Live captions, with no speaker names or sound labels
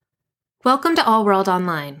Welcome to All World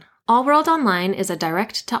Online. All World Online is a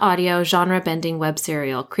direct-to-audio genre-bending web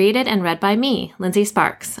serial created and read by me, Lindsay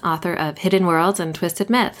Sparks, author of Hidden Worlds and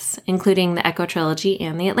Twisted Myths, including the Echo Trilogy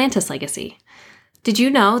and the Atlantis Legacy. Did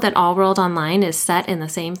you know that All World Online is set in the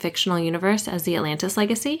same fictional universe as the Atlantis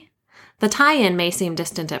Legacy? The tie-in may seem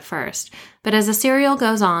distant at first, but as the serial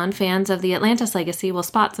goes on, fans of the Atlantis Legacy will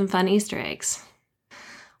spot some fun Easter eggs.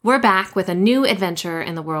 We're back with a new adventure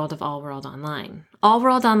in the world of All World Online. All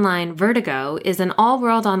World Online Vertigo is an All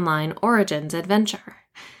World Online Origins adventure.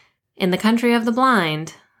 In the country of the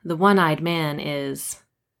blind, the one-eyed man is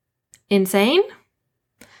insane?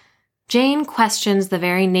 Jane questions the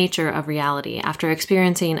very nature of reality after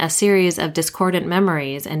experiencing a series of discordant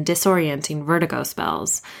memories and disorienting vertigo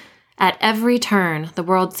spells. At every turn, the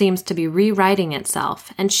world seems to be rewriting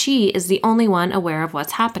itself, and she is the only one aware of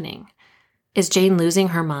what's happening. Is Jane losing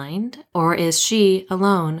her mind, or is she,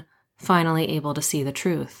 alone, finally able to see the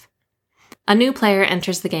truth? A new player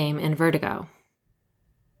enters the game in Vertigo.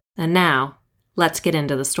 And now, let's get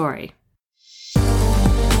into the story.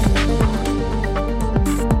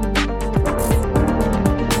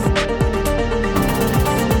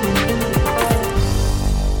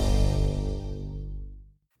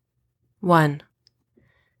 One.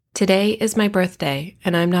 Today is my birthday,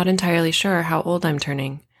 and I'm not entirely sure how old I'm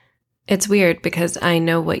turning. It's weird because I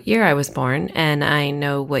know what year I was born and I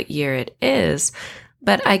know what year it is,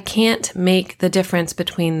 but I can't make the difference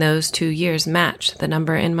between those 2 years match the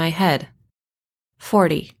number in my head.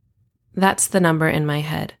 40. That's the number in my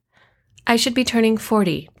head. I should be turning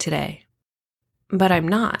 40 today. But I'm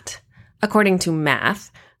not. According to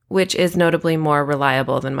math, which is notably more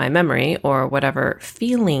reliable than my memory or whatever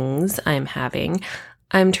feelings I'm having,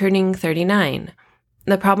 I'm turning 39.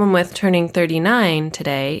 The problem with turning 39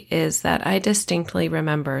 today is that I distinctly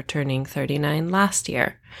remember turning 39 last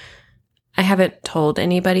year. I haven't told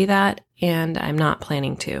anybody that, and I'm not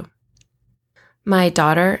planning to. My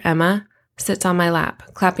daughter, Emma, sits on my lap,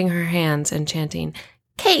 clapping her hands and chanting,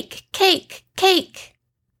 "Cake, cake, cake!"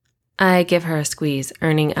 I give her a squeeze,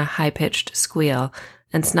 earning a high-pitched squeal,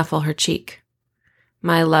 and snuffle her cheek.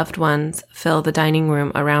 My loved ones fill the dining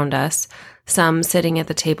room around us, some sitting at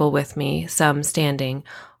the table with me, some standing,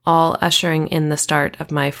 all ushering in the start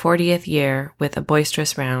of my 40th year with a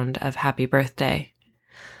boisterous round of happy birthday.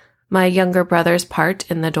 My younger brothers part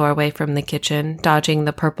in the doorway from the kitchen, dodging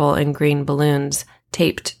the purple and green balloons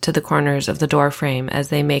taped to the corners of the door frame as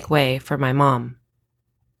they make way for my mom.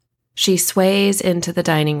 She sways into the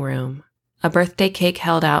dining room, a birthday cake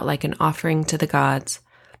held out like an offering to the gods.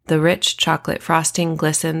 The rich chocolate frosting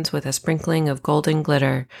glistens with a sprinkling of golden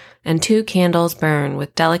glitter, and 2 candles burn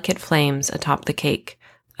with delicate flames atop the cake,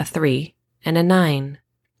 a 3 and a 9.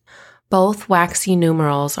 Both waxy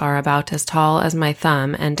numerals are about as tall as my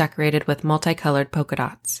thumb and decorated with multicolored polka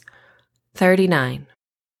dots. 39,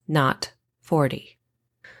 not 40.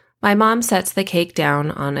 My mom sets the cake down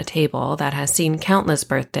on a table that has seen countless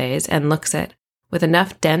birthdays and looks it, with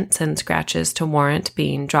enough dents and scratches to warrant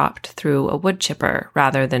being dropped through a wood chipper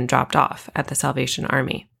rather than dropped off at the Salvation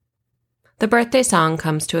Army. The birthday song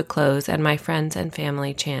comes to a close and my friends and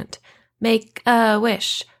family chant, "Make a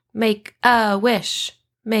wish, make a wish,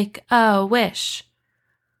 make a wish."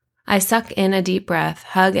 I suck in a deep breath,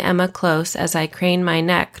 hug Emma close as I crane my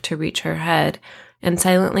neck to reach her head, and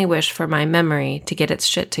silently wish for my memory to get its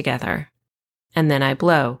shit together. And then I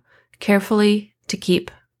blow, carefully to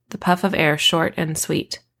keep the puff of air short and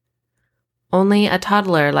sweet. Only a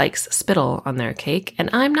toddler likes spittle on their cake, and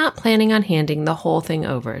I'm not planning on handing the whole thing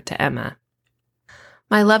over to Emma.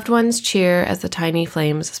 My loved ones cheer as the tiny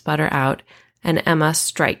flames sputter out, and Emma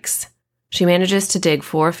strikes. She manages to dig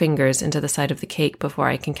 4 fingers into the side of the cake before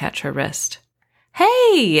I can catch her wrist.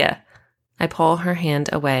 "Hey!" I pull her hand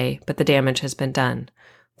away, but the damage has been done.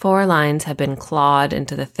 4 lines have been clawed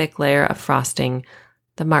into the thick layer of frosting,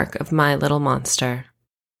 the mark of my little monster.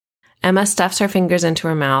 Emma stuffs her fingers into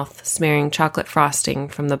her mouth, smearing chocolate frosting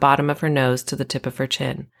from the bottom of her nose to the tip of her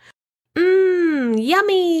chin.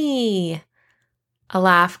 Yummy! A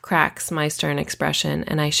laugh cracks my stern expression,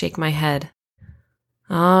 and I shake my head.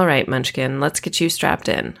 "All right, Munchkin, let's get you strapped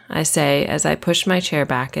in," I say as I push my chair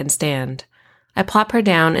back and stand. I plop her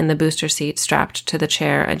down in the booster seat strapped to the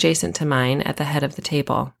chair adjacent to mine at the head of the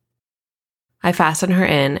table. I fasten her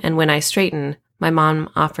in, and when I straighten, my mom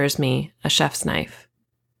offers me a chef's knife.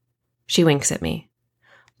 She winks at me.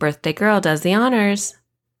 "Birthday girl does the honors."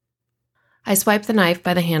 I swipe the knife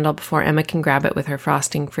by the handle before Emma can grab it with her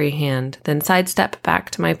frosting-free hand, then sidestep back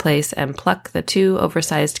to my place and pluck the 2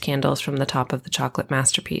 oversized candles from the top of the chocolate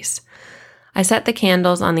masterpiece. I set the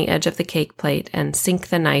candles on the edge of the cake plate and sink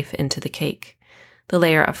the knife into the cake. The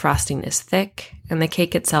layer of frosting is thick, and the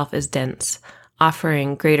cake itself is dense,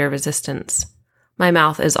 offering greater resistance. My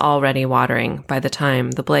mouth is already watering by the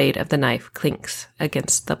time the blade of the knife clinks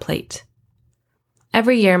against the plate.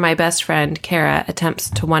 Every year, my best friend, Kara, attempts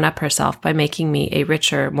to one-up herself by making me a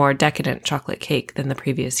richer, more decadent chocolate cake than the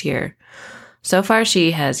previous year. So far,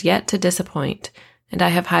 she has yet to disappoint, and I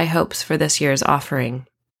have high hopes for this year's offering.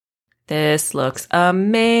 "This looks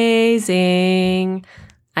amazing,"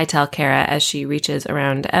 I tell Kara as she reaches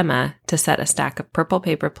around Emma to set a stack of purple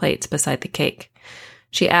paper plates beside the cake.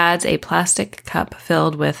 She adds a plastic cup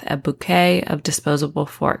filled with a bouquet of disposable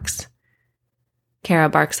forks. Kara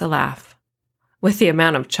barks a laugh. "With the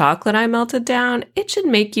amount of chocolate I melted down, it should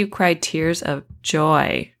make you cry tears of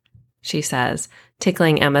joy," she says,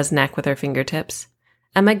 tickling Emma's neck with her fingertips.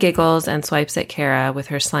 Emma giggles and swipes at Kara with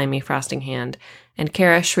her slimy frosting hand, and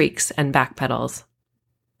Kara shrieks and backpedals.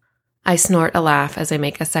 I snort a laugh as I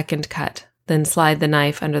make a second cut, then slide the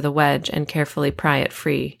knife under the wedge and carefully pry it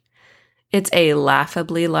free. It's a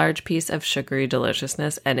laughably large piece of sugary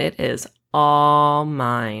deliciousness, and it is all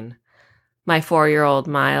mine. My 4-year-old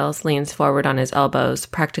Miles leans forward on his elbows,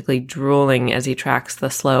 practically drooling as he tracks the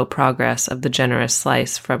slow progress of the generous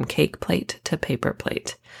slice from cake plate to paper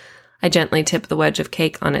plate. I gently tip the wedge of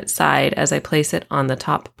cake on its side as I place it on the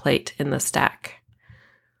top plate in the stack.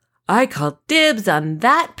 "I call dibs on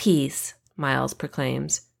that piece," Miles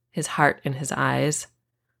proclaims, his heart in his eyes.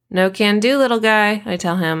 "No can do, little guy," I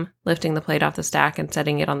tell him, lifting the plate off the stack and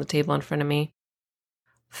setting it on the table in front of me.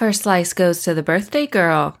 "First slice goes to the birthday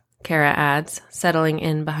girl," Kara adds, settling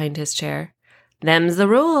in behind his chair. "Them's the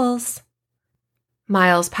rules."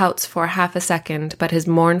 Miles pouts for half a second, but his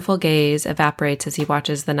mournful gaze evaporates as he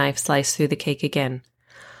watches the knife slice through the cake again.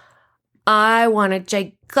 "I want a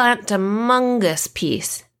gigantomongous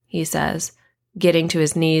piece," he says, getting to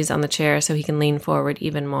his knees on the chair so he can lean forward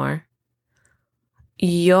even more.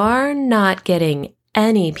 "You're not getting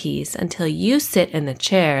any piece until you sit in the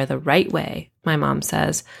chair the right way," my mom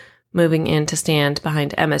says, moving in to stand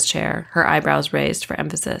behind Emma's chair, her eyebrows raised for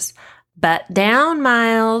emphasis. "Butt down,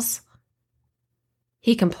 Miles."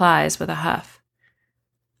 He complies with a huff.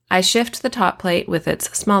 I shift the top plate with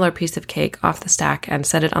its smaller piece of cake off the stack and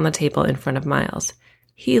set it on the table in front of Miles.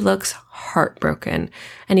 He looks heartbroken,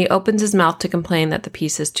 and he opens his mouth to complain that the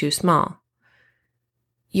piece is too small.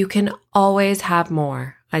 "You can always have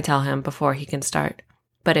more," I tell him before he can start.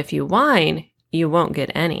 "But if you whine, you won't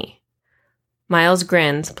get any." Miles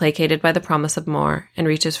grins, placated by the promise of more, and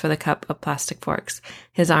reaches for the cup of plastic forks.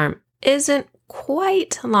 His arm isn't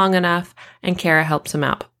quite long enough, and Kara helps him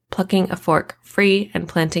out, plucking a fork free and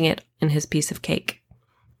planting it in his piece of cake.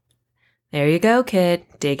 "There you go, kid.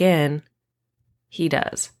 Dig in." He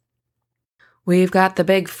does. "We've got the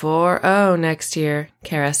big 4-0 next year,"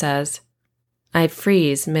 Kara says. I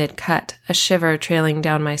freeze mid-cut, a shiver trailing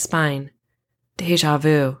down my spine. Deja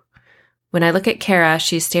vu. When I look at Kara,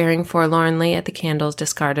 she's staring forlornly at the candles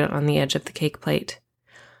discarded on the edge of the cake plate.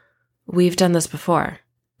 We've done this before.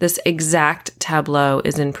 This exact tableau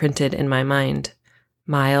is imprinted in my mind.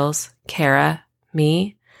 Miles, Kara,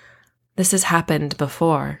 me. This has happened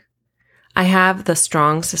before. I have the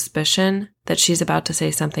strong suspicion that she's about to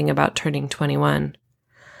say something about turning 21.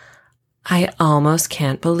 "I almost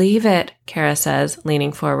can't believe it," Kara says,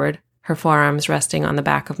 leaning forward, her forearms resting on the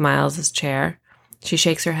back of Miles's chair. She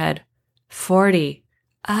shakes her head. 40.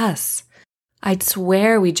 Us. I'd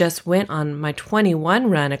swear we just went on my 21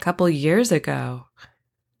 run a couple years ago.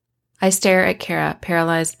 I stare at Kara,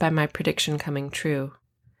 paralyzed by my prediction coming true.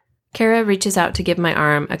 Kara reaches out to give my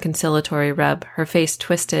arm a conciliatory rub, her face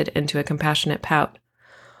twisted into a compassionate pout.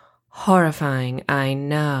 Horrifying, I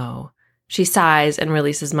know. She sighs and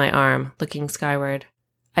releases my arm, looking skyward.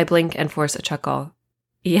 I blink and force a chuckle.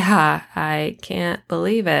 "Yeah, I can't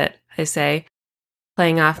believe it," I say,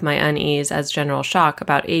 playing off my unease as general shock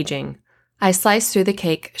about aging. I slice through the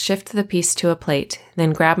cake, shift the piece to a plate,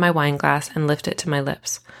 then grab my wine glass and lift it to my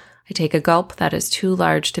lips. I take a gulp that is too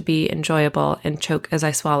large to be enjoyable and choke as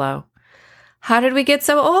I swallow. "How did we get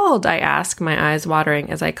so old?" I ask, my eyes watering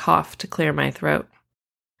as I cough to clear my throat.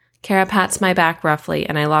 Kara pats my back roughly,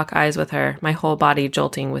 and I lock eyes with her, my whole body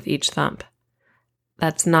jolting with each thump.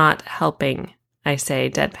 "That's not helping," I say,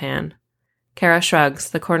 deadpan. Kara shrugs,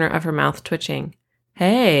 the corner of her mouth twitching.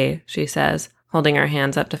 "Hey," she says, holding her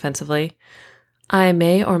hands up defensively. "I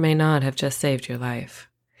may or may not have just saved your life."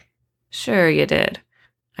 "Sure you did."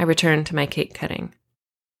 I return to my cake cutting.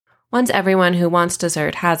 Once everyone who wants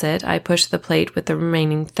dessert has it, I push the plate with the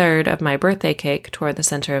remaining third of my birthday cake toward the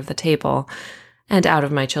center of the table and out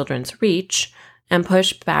of my children's reach, and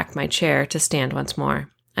push back my chair to stand once more.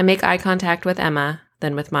 I make eye contact with Emma,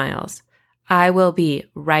 then with Miles. "I will be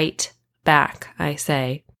right back, I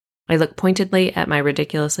say. I look pointedly at my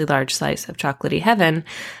ridiculously large slice of chocolatey heaven,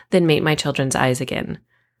 then meet my children's eyes again.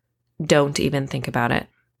 Don't even think about it.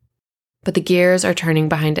 But the gears are turning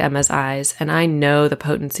behind Emma's eyes, and I know the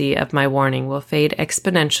potency of my warning will fade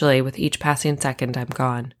exponentially with each passing second I'm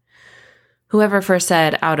gone. Whoever first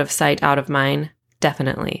said out of sight, out of mind,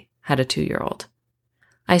 definitely had a 2-year-old.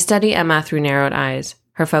 I study Emma through narrowed eyes.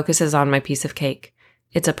 Her focus is on my piece of cake.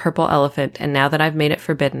 It's a purple elephant, and now that I've made it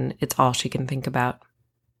forbidden, it's all she can think about.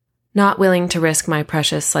 Not willing to risk my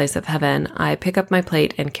precious slice of heaven, I pick up my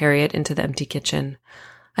plate and carry it into the empty kitchen.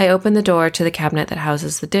 I open the door to the cabinet that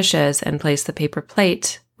houses the dishes and place the paper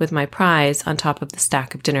plate with my prize on top of the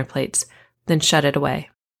stack of dinner plates, then shut it away.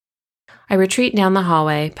 I retreat down the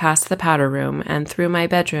hallway, past the powder room, and through my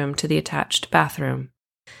bedroom to the attached bathroom.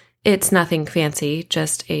 It's nothing fancy,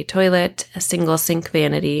 just a toilet, a single sink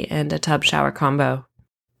vanity, and a tub shower combo.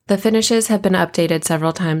 The finishes have been updated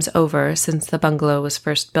several times over since the bungalow was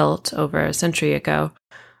first built over a century ago,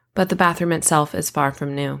 but the bathroom itself is far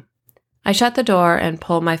from new. I shut the door and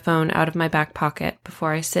pull my phone out of my back pocket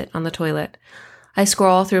before I sit on the toilet. I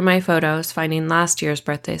scroll through my photos, finding last year's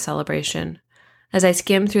birthday celebration. As I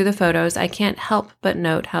skim through the photos, I can't help but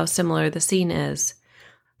note how similar the scene is.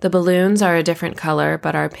 The balloons are a different color,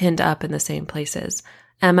 but are pinned up in the same places.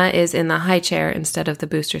 Emma is in the high chair instead of the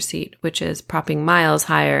booster seat, which is propping Miles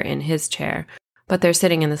higher in his chair, but they're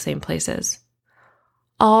sitting in the same places.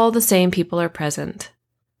 All the same people are present.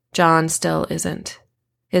 John still isn't.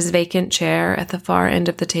 His vacant chair at the far end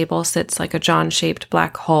of the table sits like a John-shaped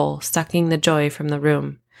black hole, sucking the joy from the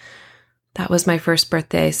room. That was my first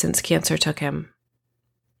birthday since cancer took him.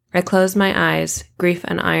 I close my eyes, grief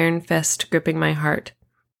an iron fist gripping my heart.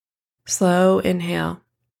 Slow inhale.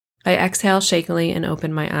 I exhale shakily and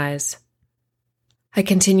open my eyes. I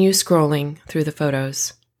continue scrolling through the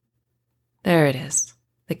photos. There it is,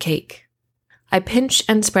 the cake. I pinch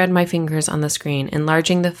and spread my fingers on the screen,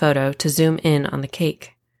 enlarging the photo to zoom in on the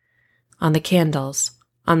cake, on the candles,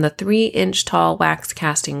 on the 3-inch tall wax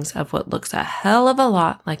castings of what looks a hell of a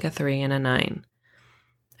lot like a 3 and a 9.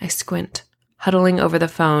 I squint, huddling over the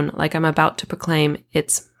phone like I'm about to proclaim,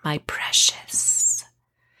 "It's my precious."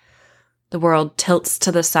 The world tilts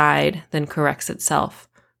to the side, then corrects itself,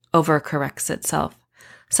 overcorrects itself.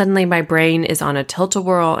 Suddenly my brain is on a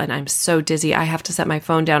tilt-a-whirl and I'm so dizzy I have to set my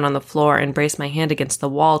phone down on the floor and brace my hand against the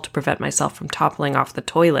wall to prevent myself from toppling off the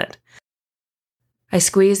toilet. I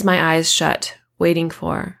squeeze my eyes shut, waiting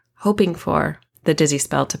for, hoping for, the dizzy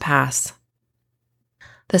spell to pass.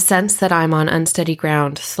 The sense that I'm on unsteady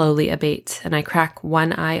ground slowly abates, and I crack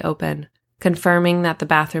one eye open, confirming that the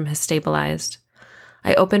bathroom has stabilized.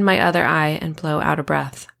 I open my other eye and blow out a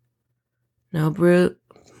breath. No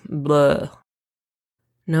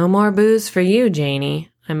more booze for you, Janie,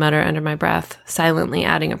 I mutter under my breath, silently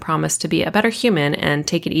adding a promise to be a better human and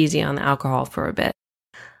take it easy on the alcohol for a bit.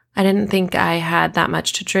 I didn't think I had that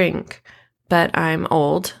much to drink, but I'm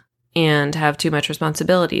old and have too much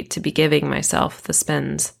responsibility to be giving myself the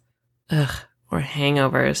spins. Or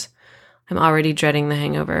hangovers. I'm already dreading the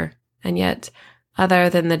hangover, and yet, other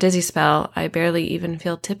than the dizzy spell, I barely even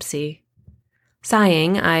feel tipsy.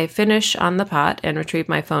 Sighing, I finish on the pot and retrieve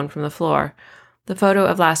my phone from the floor. The photo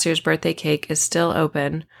of last year's birthday cake is still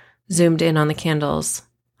open, zoomed in on the candles.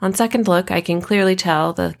 On second look, I can clearly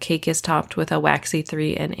tell the cake is topped with a waxy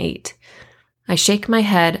 3 and 8. I shake my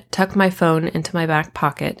head, tuck my phone into my back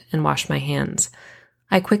pocket, and wash my hands.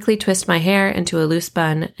 I quickly twist my hair into a loose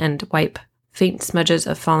bun and wipe faint smudges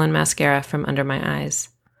of fallen mascara from under my eyes.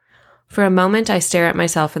 For a moment, I stare at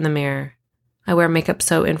myself in the mirror. I wear makeup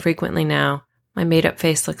so infrequently now, my made-up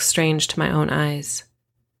face looks strange to my own eyes.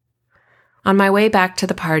 On my way back to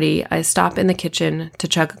the party, I stop in the kitchen to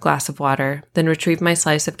chug a glass of water, then retrieve my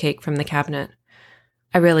slice of cake from the cabinet.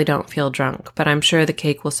 I really don't feel drunk, but I'm sure the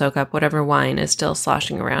cake will soak up whatever wine is still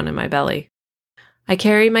sloshing around in my belly. I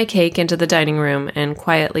carry my cake into the dining room and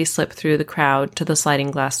quietly slip through the crowd to the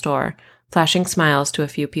sliding glass door, flashing smiles to a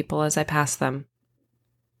few people as I pass them.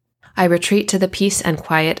 I retreat to the peace and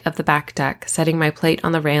quiet of the back deck, setting my plate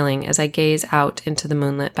on the railing as I gaze out into the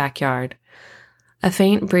moonlit backyard. A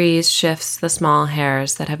faint breeze shifts the small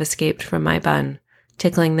hairs that have escaped from my bun,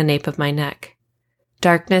 tickling the nape of my neck.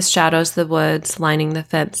 Darkness shadows the woods lining the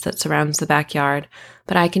fence that surrounds the backyard,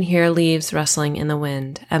 but I can hear leaves rustling in the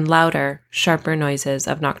wind and louder, sharper noises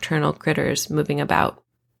of nocturnal critters moving about.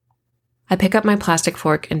 I pick up my plastic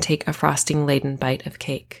fork and take a frosting-laden bite of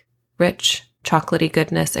cake. Rich, chocolatey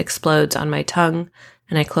goodness explodes on my tongue,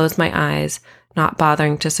 and I close my eyes, not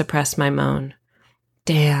bothering to suppress my moan.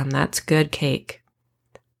 Damn, that's good cake.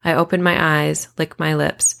 I open my eyes, lick my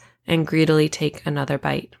lips, and greedily take another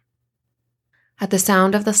bite. At the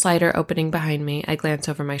sound of the slider opening behind me, I glance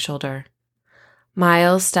over my shoulder.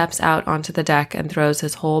 Miles steps out onto the deck and throws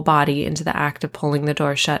his whole body into the act of pulling the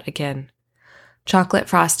door shut again. Chocolate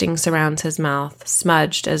frosting surrounds his mouth,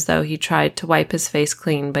 smudged as though he tried to wipe his face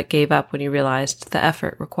clean but gave up when he realized the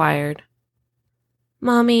effort required.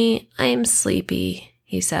 "Mommy, I'm sleepy,"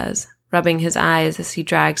 he says, rubbing his eyes as he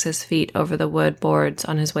drags his feet over the wood boards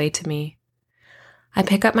on his way to me. I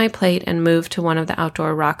pick up my plate and move to one of the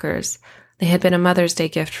outdoor rockers. They had been a Mother's Day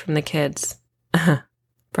gift from the kids.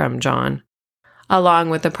 From John. Along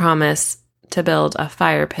with the promise to build a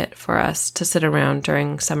fire pit for us to sit around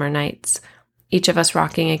during summer nights, each of us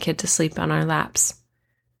rocking a kid to sleep on our laps.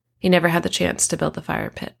 He never had the chance to build the fire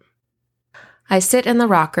pit. I sit in the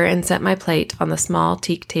rocker and set my plate on the small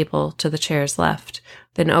teak table to the chair's left,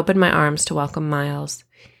 then open my arms to welcome Miles.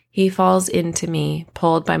 He falls into me,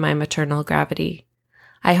 pulled by my maternal gravity.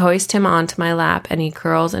 I hoist him onto my lap and he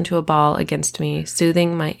curls into a ball against me,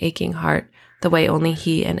 soothing my aching heart the way only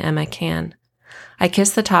he and Emma can. I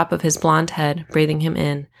kiss the top of his blonde head, breathing him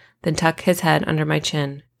in, then tuck his head under my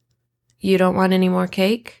chin. "You don't want any more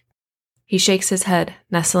cake?" He shakes his head,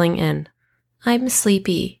 nestling in. "I'm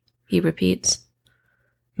sleepy," he repeats.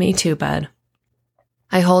 "Me too, bud."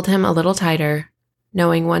 I hold him a little tighter,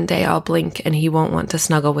 knowing one day I'll blink and he won't want to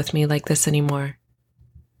snuggle with me like this anymore.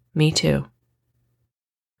 Me too.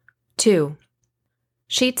 2.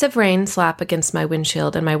 Sheets of rain slap against my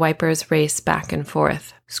windshield and my wipers race back and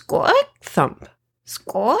forth. Squawk, thump.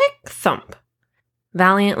 Squawk, thump.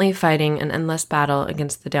 Valiantly fighting an endless battle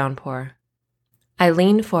against the downpour. I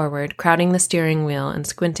lean forward, crowding the steering wheel and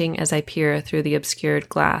squinting as I peer through the obscured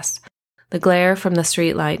glass. The glare from the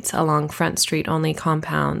streetlights along Front Street only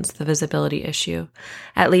compounds the visibility issue.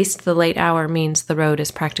 At least the late hour means the road is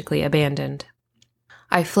practically abandoned.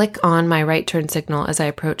 I flick on my right turn signal as I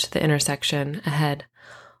approach the intersection ahead.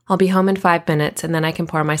 I'll be home in 5 minutes, and then I can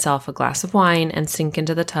pour myself a glass of wine and sink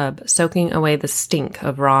into the tub, soaking away the stink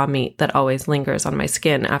of raw meat that always lingers on my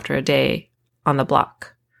skin after a day on the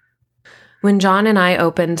block. When John and I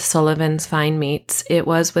opened Sullivan's Fine Meats, it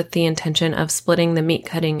was with the intention of splitting the meat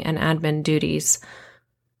cutting and admin duties.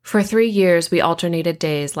 For 3 years, we alternated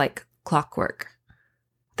days like clockwork.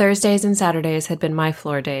 Thursdays and Saturdays had been my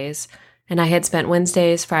floor days, and I had spent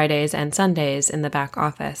Wednesdays, Fridays, and Sundays in the back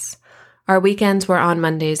office. Our weekends were on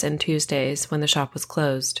Mondays and Tuesdays when the shop was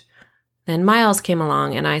closed. Then Miles came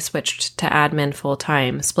along and I switched to admin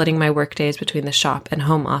full-time, splitting my workdays between the shop and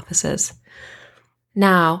home offices.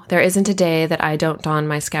 Now, there isn't a day that I don't don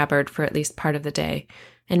my scabbard for at least part of the day,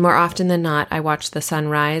 and more often than not, I watch the sun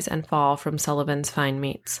rise and fall from Sullivan's Fine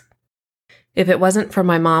Meats. If it wasn't for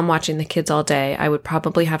my mom watching the kids all day, I would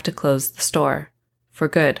probably have to close the store. For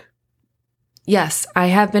good. Yes, I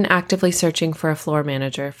have been actively searching for a floor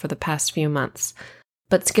manager for the past few months,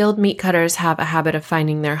 but skilled meat cutters have a habit of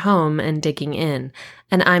finding their home and digging in,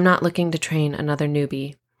 and I'm not looking to train another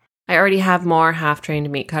newbie. I already have more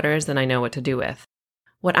half-trained meat cutters than I know what to do with.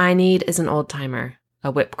 What I need is an old-timer,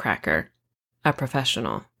 a whip cracker, a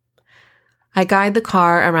professional. I guide the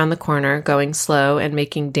car around the corner, going slow and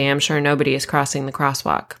making damn sure nobody is crossing the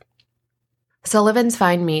crosswalk. Sullivan's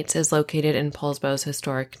Fine Meats is located in Poulsbo's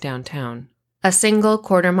historic downtown. A single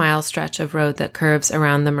quarter-mile stretch of road that curves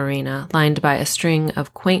around the marina, lined by a string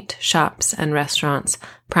of quaint shops and restaurants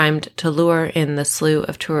primed to lure in the slew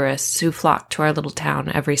of tourists who flock to our little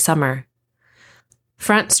town every summer.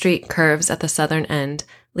 Front Street curves at the southern end,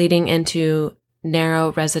 leading into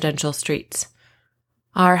narrow residential streets.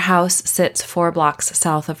 Our house sits 4 blocks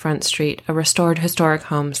south of Front Street, a restored historic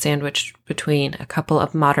home sandwiched between a couple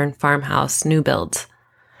of modern farmhouse new builds.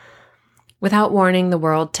 Without warning, the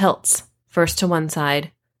world tilts. First to one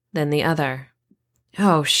side, then the other.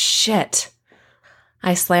 Oh, shit.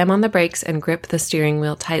 I slam on the brakes and grip the steering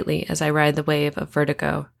wheel tightly as I ride the wave of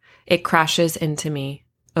vertigo. It crashes into me,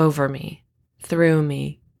 over me, through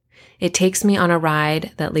me. It takes me on a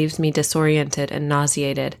ride that leaves me disoriented and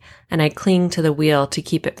nauseated, and I cling to the wheel to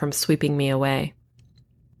keep it from sweeping me away.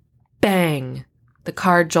 Bang! The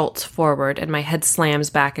car jolts forward and my head slams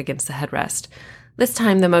back against the headrest. This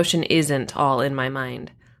time the motion isn't all in my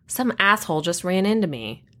mind. Some asshole just ran into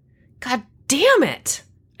me. God damn it!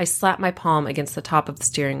 I slap my palm against the top of the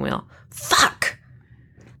steering wheel. Fuck!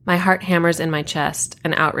 My heart hammers in my chest,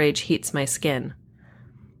 and outrage heats my skin.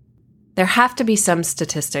 There have to be some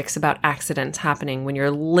statistics about accidents happening when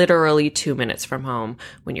you're literally 2 minutes from home,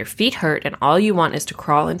 when your feet hurt and all you want is to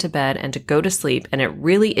crawl into bed and to go to sleep, and it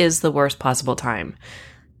really is the worst possible time.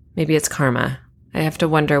 Maybe it's karma. I have to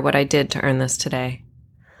wonder what I did to earn this today.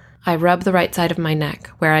 I rub the right side of my neck,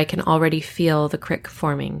 where I can already feel the crick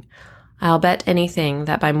forming. I'll bet anything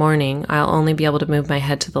that by morning I'll only be able to move my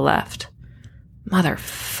head to the left.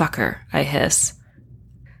 Motherfucker, I hiss.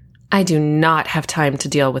 I do not have time to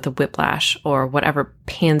deal with a whiplash or whatever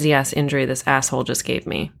pansy-ass injury this asshole just gave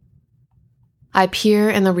me. I peer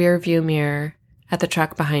in the rear-view mirror at the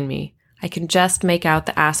truck behind me. I can just make out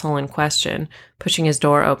the asshole in question, pushing his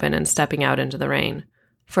door open and stepping out into the rain.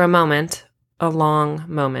 For a moment, a long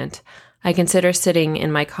moment, I consider sitting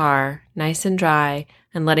in my car, nice and dry,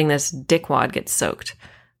 and letting this dickwad get soaked.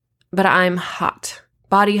 But I'm hot,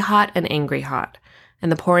 body hot and angry hot,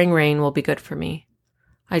 and the pouring rain will be good for me.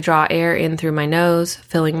 I draw air in through my nose,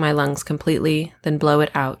 filling my lungs completely, then blow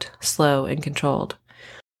it out, slow and controlled.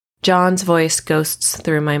 John's voice ghosts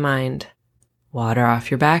through my mind. Water off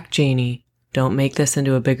your back, Janie. Don't make this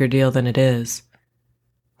into a bigger deal than it is.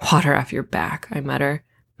 Water off your back, I mutter,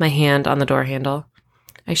 my hand on the door handle.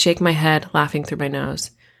 I shake my head, laughing through my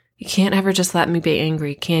nose. You can't ever just let me be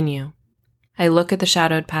angry, can you? I look at the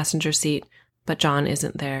shadowed passenger seat, but John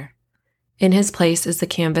isn't there. In his place is the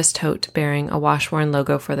canvas tote bearing a wash-worn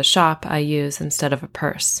logo for the shop I use instead of a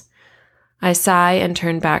purse. I sigh and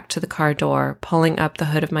turn back to the car door, pulling up the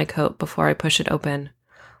hood of my coat before I push it open.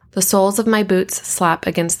 The soles of my boots slap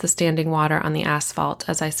against the standing water on the asphalt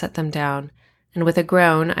as I set them down, and with a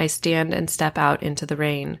groan, I stand and step out into the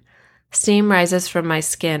rain. Steam rises from my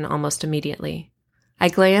skin almost immediately. I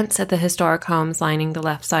glance at the historic homes lining the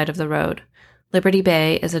left side of the road. Liberty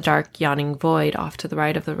Bay is a dark, yawning void off to the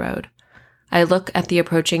right of the road. I look at the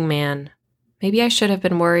approaching man. Maybe I should have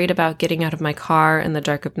been worried about getting out of my car in the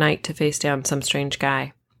dark of night to face down some strange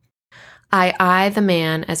guy. I eye the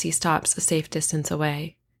man as he stops a safe distance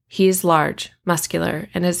away. He is large, muscular,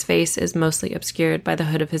 and his face is mostly obscured by the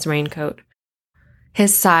hood of his raincoat.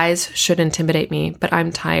 His size should intimidate me, but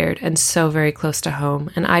I'm tired and so very close to home,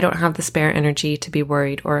 and I don't have the spare energy to be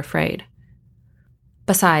worried or afraid.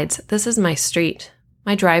 Besides, this is my street.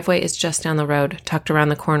 My driveway is just down the road, tucked around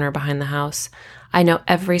the corner behind the house. I know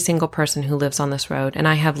every single person who lives on this road, and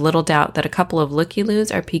I have little doubt that a couple of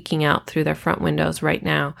looky-loos are peeking out through their front windows right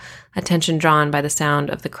now, attention drawn by the sound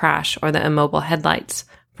of the crash or the immobile headlights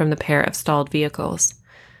from the pair of stalled vehicles.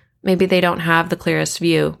 Maybe they don't have the clearest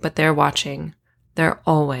view, but they're watching. They're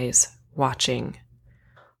always watching.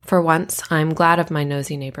 For once, I'm glad of my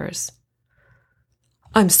nosy neighbors.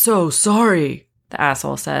 I'm so sorry, the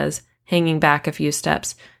asshole says, hanging back a few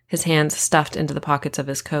steps, his hands stuffed into the pockets of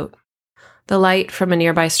his coat. The light from a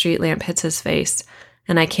nearby street lamp hits his face,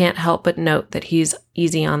 and I can't help but note that he's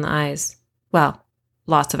easy on the eyes. Well,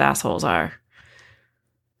 lots of assholes are.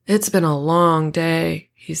 It's been a long day,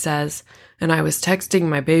 he says, and I was texting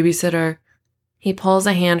my babysitter. He pulls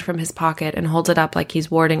a hand from his pocket and holds it up like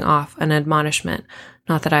he's warding off an admonishment,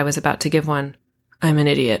 not that I was about to give one. I'm an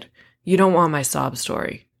idiot. You don't want my sob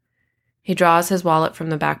story. He draws his wallet from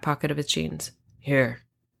the back pocket of his jeans. Here.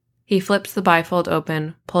 He flips the bifold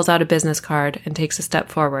open, pulls out a business card, and takes a step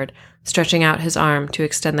forward, stretching out his arm to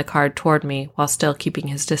extend the card toward me while still keeping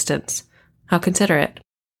his distance. How considerate.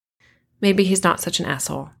 Maybe he's not such an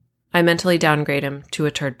asshole. I mentally downgrade him to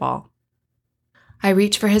a turd ball. I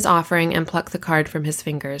reach for his offering and pluck the card from his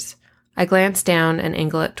fingers. I glance down and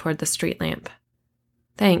angle it toward the street lamp.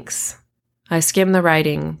 Thanks. I skim the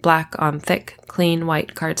writing, black on thick, clean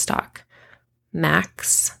white cardstock.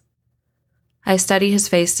 Max? I study his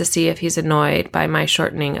face to see if he's annoyed by my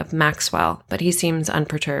shortening of Maxwell, but he seems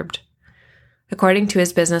unperturbed. According to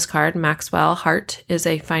his business card, Maxwell Hart is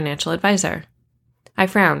a financial advisor. I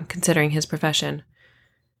frown, considering his profession.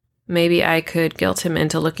 Maybe I could guilt him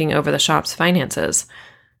into looking over the shop's finances.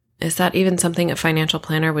 Is that even something a financial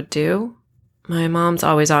planner would do? My mom's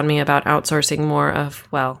always on me about outsourcing more of,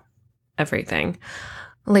 well, everything.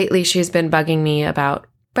 Lately, she's been bugging me about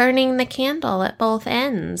burning the candle at both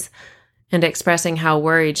ends and expressing how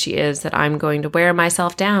worried she is that I'm going to wear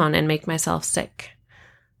myself down and make myself sick.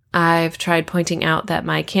 I've tried pointing out that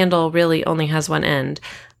my candle really only has one end.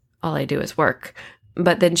 All I do is work.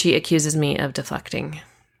 But then she accuses me of deflecting.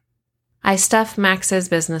 I stuff Max's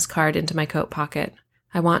business card into my coat pocket.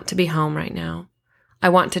 I want to be home right now. I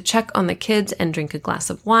want to check on the kids and drink a glass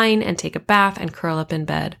of wine and take a bath and curl up in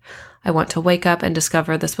bed. I want to wake up and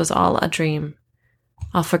discover this was all a dream.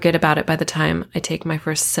 I'll forget about it by the time I take my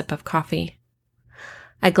first sip of coffee.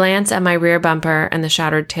 I glance at my rear bumper and the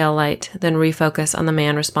shattered taillight, then refocus on the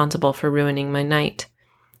man responsible for ruining my night.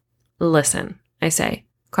 Listen, I say,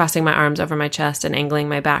 crossing my arms over my chest and angling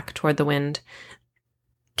my back toward the wind.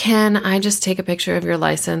 Can I just take a picture of your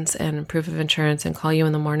license and proof of insurance and call you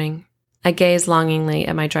in the morning? I gaze longingly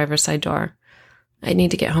at my driver's side door. I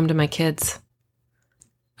need to get home to my kids.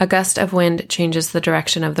 A gust of wind changes the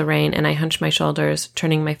direction of the rain, and I hunch my shoulders,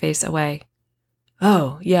 turning my face away.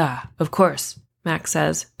 Oh, yeah, of course, Max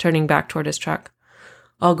says, turning back toward his truck.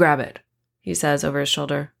 I'll grab it. he says over his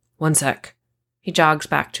shoulder. "One sec." He jogs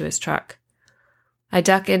back to his truck. I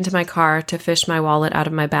duck into my car to fish my wallet out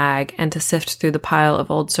of my bag and to sift through the pile of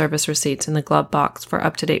old service receipts in the glove box for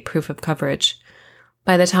up-to-date proof of coverage.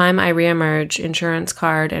 By the time I reemerge, insurance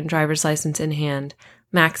card and driver's license in hand,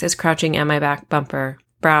 Max is crouching at my back bumper,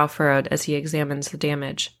 brow furrowed as he examines the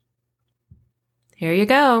damage. "Here you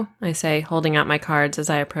go," I say, holding out my cards as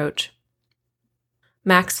I approach.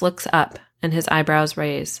 Max looks up, and his eyebrows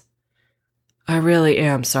raise. "I really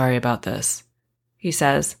am sorry about this," he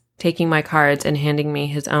says, taking my cards and handing me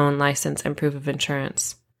his own license and proof of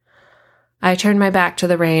insurance. I turn my back to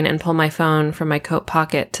the rain and pull my phone from my coat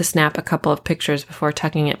pocket to snap a couple of pictures before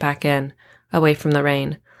tucking it back in, away from the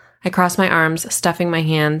rain. I cross my arms, stuffing my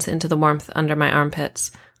hands into the warmth under my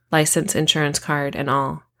armpits, license, insurance card, and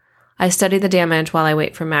all. I study the damage while I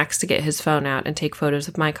wait for Max to get his phone out and take photos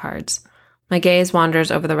of my cards. My gaze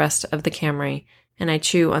wanders over the rest of the Camry, and I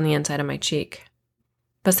chew on the inside of my cheek.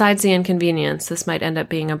 Besides the inconvenience, this might end up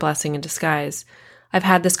being a blessing in disguise. I've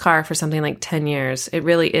had this car for something like 10 years. It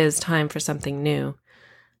really is time for something new.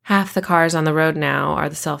 Half the cars on the road now are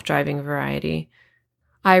the self-driving variety.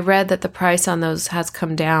 I read that the price on those has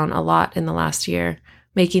come down a lot in the last year,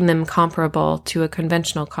 making them comparable to a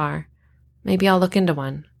conventional car. Maybe I'll look into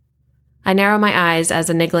one. I narrow my eyes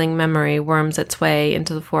as a niggling memory worms its way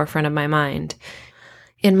into the forefront of my mind.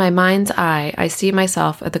 In my mind's eye, I see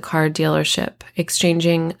myself at the car dealership,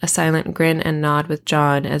 exchanging a silent grin and nod with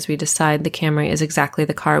John as we decide the Camry is exactly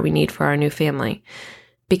the car we need for our new family.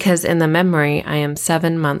 Because in the memory, I am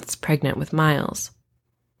 7 months pregnant with Miles.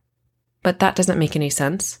 But that doesn't make any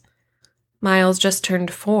sense. Miles just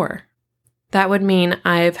turned 4. That would mean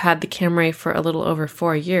I've had the Camry for a little over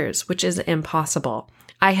 4 years, which is impossible.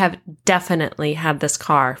 I have definitely had this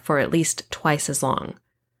car for at least twice as long.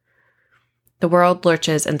 The world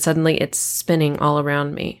lurches and suddenly it's spinning all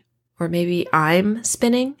around me. Or maybe I'm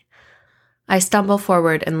spinning? I stumble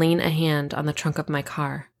forward and lean a hand on the trunk of my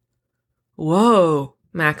car. "Whoa,"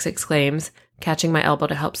 Max exclaims, catching my elbow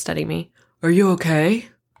to help steady me. "Are you okay?"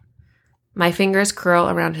 My fingers curl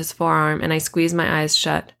around his forearm and I squeeze my eyes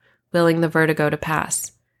shut, willing the vertigo to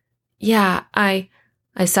pass. "Yeah, I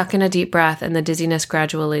suck in a deep breath and the dizziness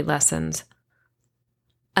gradually lessens.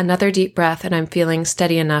 Another deep breath and I'm feeling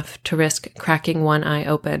steady enough to risk cracking one eye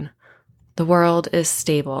open. The world is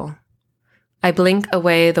stable. I blink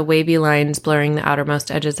away the wavy lines blurring the outermost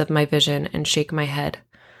edges of my vision and shake my head.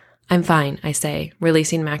 "I'm fine," I say,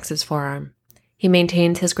 releasing Max's forearm. He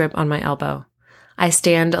maintains his grip on my elbow. I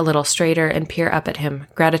stand a little straighter and peer up at him,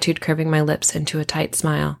 gratitude curving my lips into a tight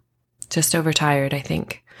smile. Just overtired, I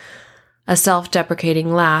think. A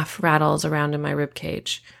self-deprecating laugh rattles around in my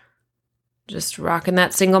ribcage. Just rocking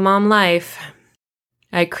that single mom life.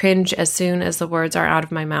 I cringe as soon as the words are out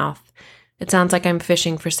of my mouth. It sounds like I'm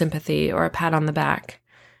fishing for sympathy or a pat on the back.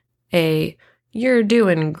 "You're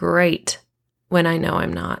doing great," when I know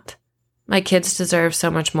I'm not. My kids deserve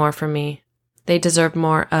so much more from me. They deserve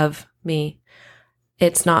more of me.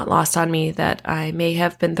 It's not lost on me that I may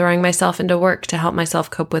have been throwing myself into work to help myself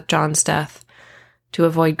cope with John's death, to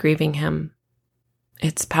avoid grieving him.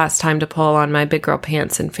 It's past time to pull on my big girl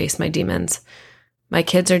pants and face my demons. My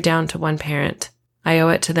kids are down to one parent. I owe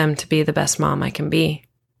it to them to be the best mom I can be.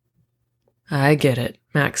 "I get it,"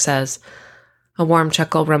 Max says, a warm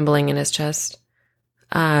chuckle rumbling in his chest.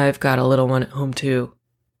 "I've got a little one at home too."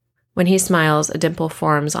 When he smiles, a dimple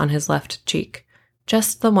forms on his left cheek.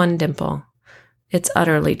 Just the one dimple. It's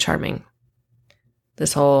utterly charming.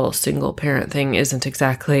 "This whole single parent thing isn't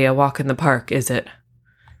exactly a walk in the park, is it?"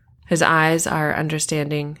 His eyes are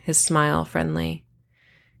understanding, his smile friendly.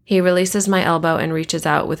 He releases my elbow and reaches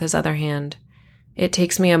out with his other hand. It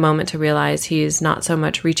takes me a moment to realize he's not so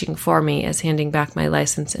much reaching for me as handing back my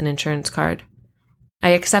license and insurance card. I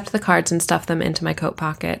accept the cards and stuff them into my coat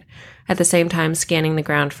pocket, at the same time scanning the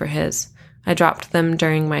ground for his. I dropped them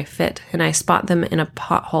during my fit, and I spot them in a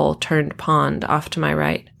pothole-turned pond off to my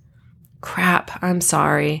right. "Crap, I'm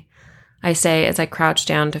sorry," I say as I crouch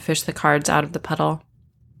down to fish the cards out of the puddle.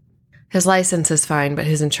 His license is fine, but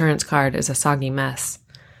his insurance card is a soggy mess.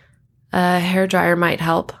 "A hairdryer might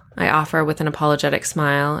help," I offer with an apologetic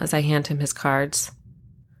smile as I hand him his cards.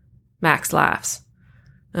 Max laughs.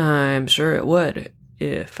 "I'm sure it would,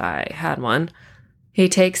 if I had one." He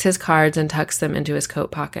takes his cards and tucks them into his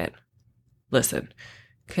coat pocket. "Listen,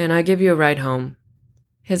 can I give you a ride home?"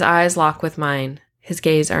 His eyes lock with mine, his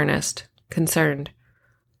gaze earnest, concerned.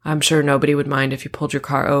 "I'm sure nobody would mind if you pulled your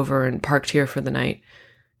car over and parked here for the night.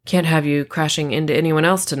 Can't have you crashing into anyone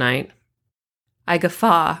else tonight." I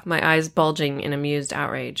guffaw, my eyes bulging in amused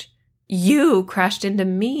outrage. "You crashed into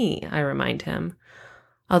me," I remind him.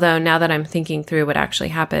 Although now that I'm thinking through what actually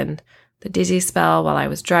happened, The dizzy spell while I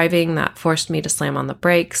was driving that forced me to slam on the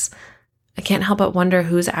brakes. I can't help but wonder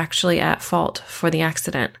who's actually at fault for the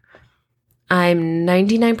accident. I'm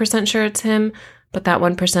 99% sure it's him, but that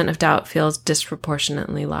 1% of doubt feels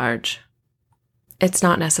disproportionately large. It's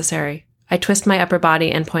not necessary. I twist my upper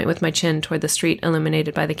body and point with my chin toward the street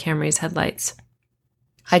illuminated by the Camry's headlights.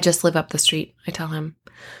 I just live up the street, I tell him.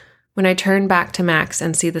 When I turn back to Max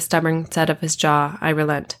and see the stubborn set of his jaw, I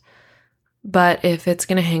relent. But if it's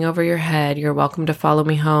going to hang over your head, you're welcome to follow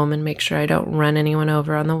me home and make sure I don't run anyone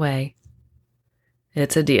over on the way.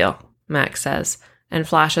 It's a deal, Max says, and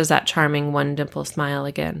flashes that charming one-dimple smile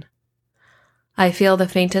again. I feel the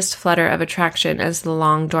faintest flutter of attraction as the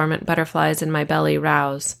long, dormant butterflies in my belly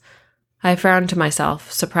rouse. I frown to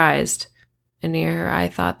myself, surprised. In here, I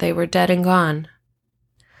thought they were dead and gone.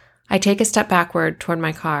 I take a step backward toward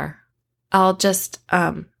my car. I'll just,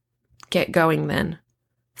 get going then.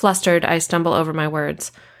 Flustered, I stumble over my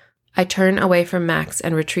words. I turn away from Max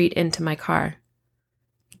and retreat into my car.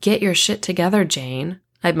 Get your shit together, Jane,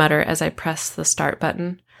 I mutter as I press the start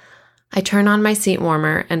button. I turn on my seat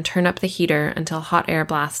warmer and turn up the heater until hot air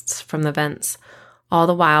blasts from the vents, all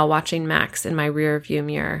the while watching Max in my rear view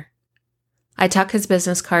mirror. I tuck his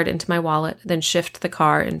business card into my wallet, then shift the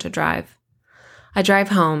car into drive. I drive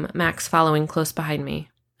home, Max following close behind me.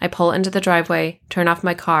 I pull into the driveway, turn off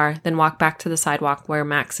my car, then walk back to the sidewalk where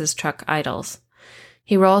Max's truck idles.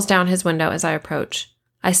 He rolls down his window as I approach.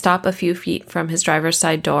 I stop a few feet from his driver's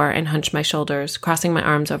side door and hunch my shoulders, crossing my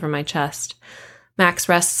arms over my chest. Max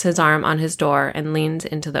rests his arm on his door and leans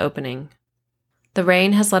into the opening. The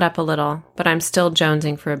rain has let up a little, but I'm still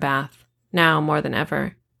jonesing for a bath, now more than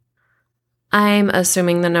ever. I'm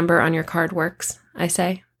assuming the number on your card works, I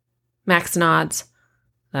say. Max nods.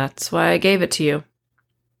 That's why I gave it to you.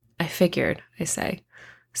 I figured, I say.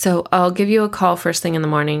 So I'll give you a call first thing in the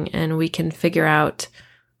morning and we can figure out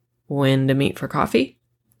when to meet for coffee?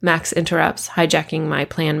 Max interrupts, hijacking my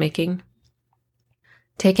plan making.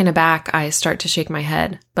 Taken aback, I start to shake my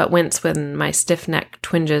head, but wince when my stiff neck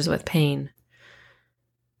twinges with pain.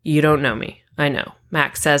 You don't know me, I know,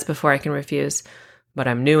 Max says before I can refuse. But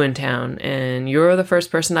I'm new in town, and you're the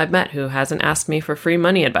first person I've met who hasn't asked me for free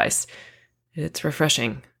money advice. It's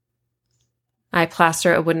refreshing. I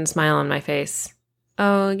plaster a wooden smile on my face.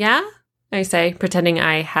 Oh, yeah? I say, pretending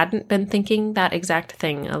I hadn't been thinking that exact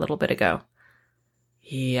thing a little bit ago.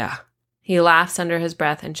 Yeah. He laughs under his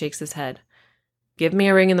breath and shakes his head. Give me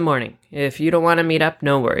a ring in the morning. If you don't want to meet up,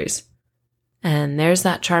 no worries. And there's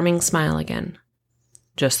that charming smile again.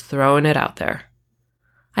 Just throwing it out there.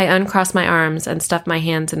 I uncross my arms and stuff my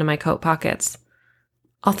hands into my coat pockets.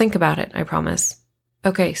 I'll think about it, I promise.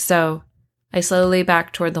 Okay, so I slowly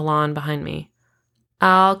back toward the lawn behind me.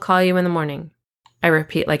 I'll call you in the morning, I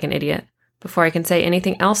repeat like an idiot. Before I can say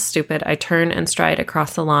anything else stupid, I turn and stride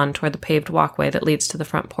across the lawn toward the paved walkway that leads to the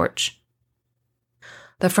front porch.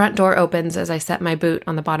 The front door opens as I set my boot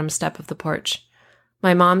on the bottom step of the porch.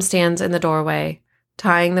 My mom stands in the doorway,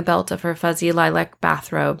 tying the belt of her fuzzy lilac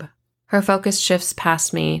bathrobe. Her focus shifts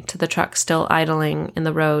past me to the truck still idling in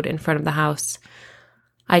the road in front of the house.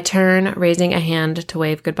 I turn, raising a hand to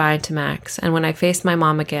wave goodbye to Max, and when I face my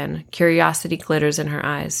mom again, curiosity glitters in her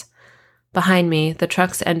eyes. Behind me, the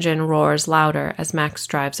truck's engine roars louder as Max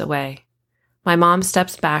drives away. My mom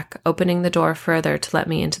steps back, opening the door further to let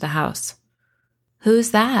me into the house.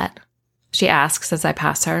 Who's that? She asks as I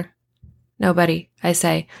pass her. Nobody, I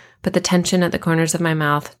say, but the tension at the corners of my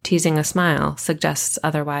mouth, teasing a smile, suggests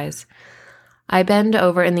otherwise. I bend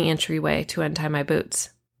over in the entryway to untie my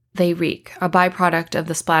boots. They reek, a byproduct of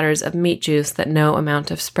the splatters of meat juice that no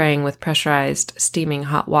amount of spraying with pressurized, steaming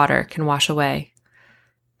hot water can wash away.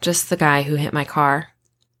 Just the guy who hit my car.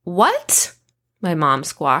 What? My mom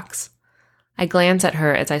squawks. I glance at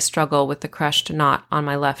her as I struggle with the crushed knot on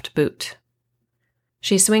my left boot.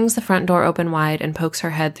 She swings the front door open wide and pokes her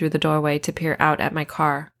head through the doorway to peer out at my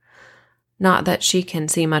car. Not that she can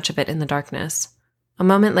see much of it in the darkness. A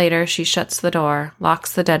moment later, she shuts the door,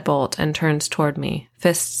 locks the deadbolt, and turns toward me,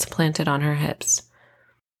 fists planted on her hips.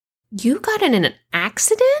 You got in an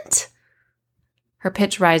accident? Her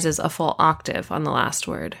pitch rises a full octave on the last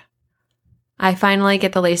word. I finally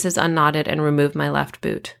get the laces unknotted and remove my left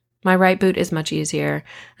boot. My right boot is much easier,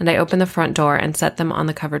 and I open the front door and set them on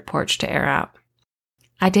the covered porch to air out.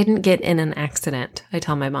 I didn't get in an accident, I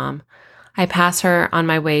tell my mom. I pass her on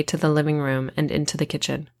my way to the living room and into the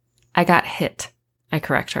kitchen. I got hit, I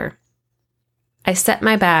correct her. I set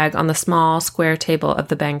my bag on the small, square table of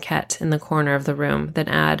the banquette in the corner of the room, then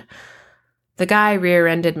add, the guy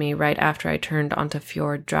rear-ended me right after I turned onto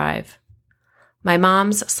Fjord Drive. My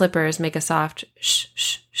mom's slippers make a soft shh,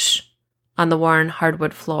 shh, shh on the worn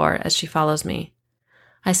hardwood floor as she follows me.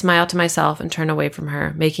 I smile to myself and turn away from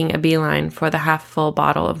her, making a beeline for the half-full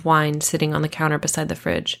bottle of wine sitting on the counter beside the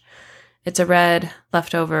fridge. It's a red,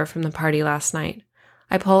 left over from the party last night.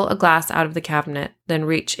 I pull a glass out of the cabinet, then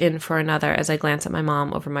reach in for another as I glance at my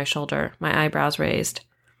mom over my shoulder, my eyebrows raised.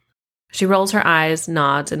 She rolls her eyes,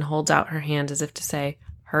 nods, and holds out her hand as if to say,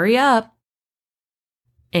 "Hurry up."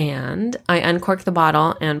 And I uncork the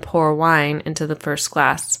bottle and pour wine into the first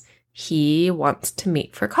glass. He wants to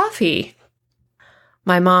meet for coffee.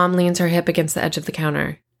 My mom leans her hip against the edge of the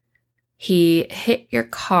counter. "He hit your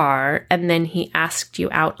car and then he asked you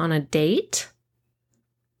out on a date?"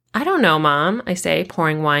 "I don't know, Mom," I say,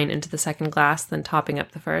 pouring wine into the second glass, then topping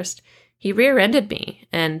up the first. "He rear-ended me,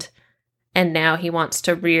 and now he wants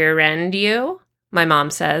to rear-end you?" my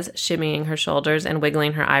mom says, shimmying her shoulders and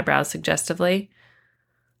wiggling her eyebrows suggestively.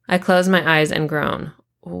 I close my eyes and groan.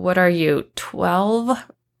 "What are you, 12?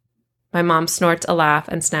 My mom snorts a laugh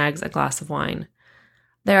and snags a glass of wine.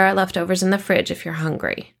 "There are leftovers in the fridge if you're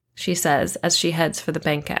hungry," she says as she heads for the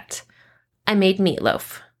banquette. "I made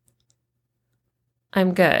meatloaf."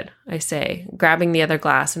 "I'm good," I say, grabbing the other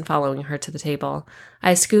glass and following her to the table.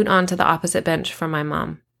 I scoot onto the opposite bench from my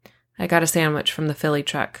mom. I got a sandwich from the Philly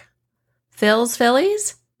truck. "Phil's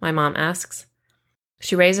Phillies?" my mom asks.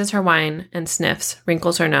 She raises her wine and sniffs,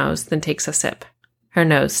 wrinkles her nose, then takes a sip. Her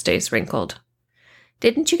nose stays wrinkled.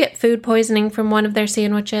 "Didn't you get food poisoning from one of their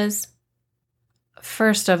sandwiches?"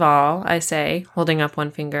 "First of all," I say, holding up one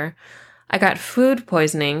finger, "I got food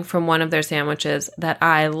poisoning from one of their sandwiches that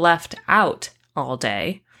I left out all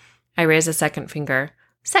day." I raise a second finger.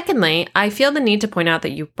 "Secondly, I feel the need to point out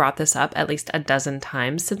that you've brought this up at least a dozen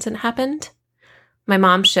times since it happened." My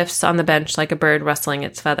mom shifts on the bench like a bird rustling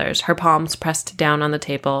its feathers, her palms pressed down on the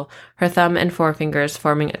table, her thumb and forefingers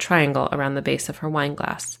forming a triangle around the base of her wine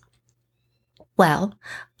glass. "Well,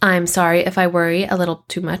 I'm sorry if I worry a little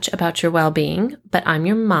too much about your well-being, but I'm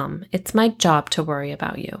your mom. It's my job to worry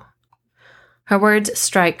about you." Her words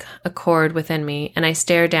strike a chord within me, and I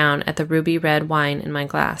stare down at the ruby red wine in my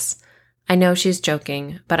glass. I know she's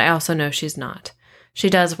joking, but I also know she's not. She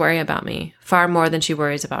does worry about me, far more than she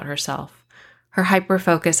worries about herself. Her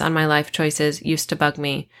hyper-focus on my life choices used to bug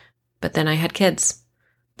me, but then I had kids.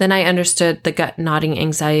 Then I understood the gut-knotting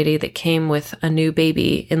anxiety that came with a new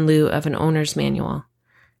baby in lieu of an owner's manual.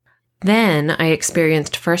 Then I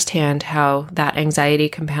experienced firsthand how that anxiety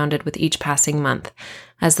compounded with each passing month,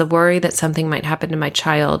 as the worry that something might happen to my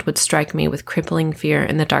child would strike me with crippling fear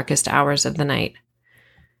in the darkest hours of the night.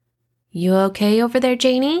 "You okay over there,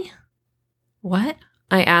 Janie?" "What?"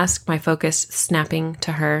 I ask, my focus snapping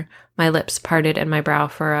to her, my lips parted and my brow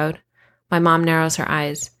furrowed. My mom narrows her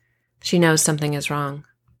eyes. She knows something is wrong.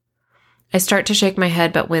 I start to shake my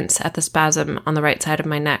head but wince at the spasm on the right side of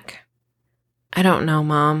my neck. "I don't know,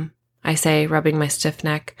 Mom," I say, rubbing my stiff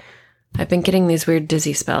neck. "I've been getting these weird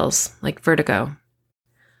dizzy spells, like vertigo."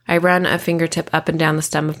 I run a fingertip up and down the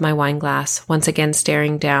stem of my wine glass, once again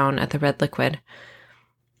staring down at the red liquid.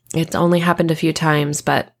 It's only happened a few times,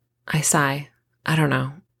 but I sigh. I don't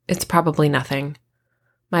know. It's probably nothing.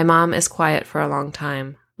 My mom is quiet for a long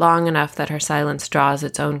time, long enough that her silence draws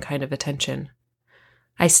its own kind of attention.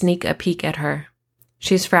 I sneak a peek at her.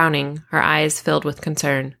 She's frowning, her eyes filled with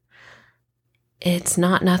concern. "It's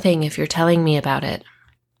not nothing if you're telling me about it."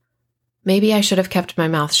 Maybe I should have kept my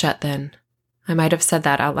mouth shut then. I might have said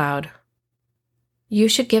that out loud. "You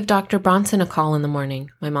should give Dr. Bronson a call in the morning,"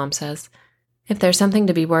 my mom says. "If there's something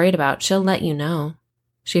to be worried about, she'll let you know."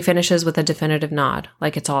 She finishes with a definitive nod,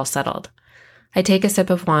 like it's all settled. I take a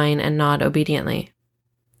sip of wine and nod obediently.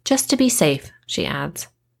 "Just to be safe," she adds.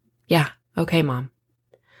 "Yeah, okay, Mom."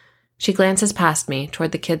 She glances past me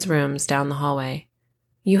toward the kids' rooms down the hallway.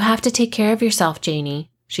 "You have to take care of yourself,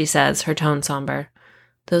 Janie," she says, her tone somber.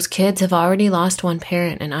 "Those kids have already lost one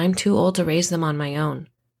parent, and I'm too old to raise them on my own.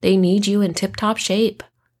 They need you in tip-top shape."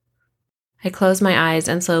 I close my eyes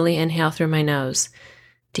and slowly inhale through my nose.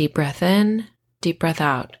 Deep breath in, deep breath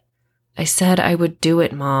out. "I said I would do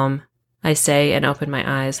it, Mom," I say and open my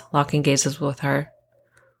eyes, locking gazes with her.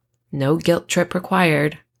 "No guilt trip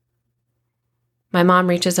required." My mom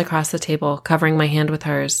reaches across the table, covering my hand with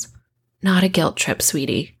hers. "Not a guilt trip,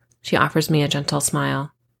 sweetie." She offers me a gentle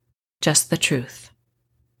smile. "Just the truth."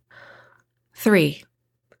 3.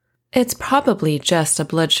 "It's probably just a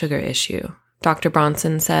blood sugar issue," Dr.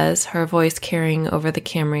 Bronson says, her voice carrying over the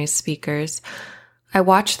Camry's speakers. I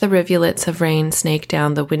watch the rivulets of rain snake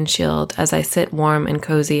down the windshield as I sit warm and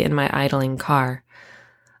cozy in my idling car.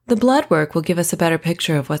 "The blood work will give us a better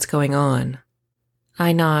picture of what's going on."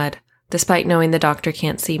 I nod, despite knowing the doctor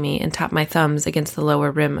can't see me, and tap my thumbs against the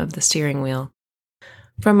lower rim of the steering wheel.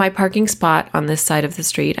 From my parking spot on this side of the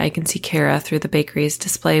street, I can see Kara through the bakery's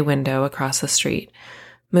display window across the street.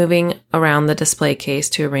 moving around the display case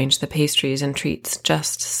to arrange the pastries and treats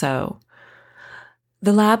just so.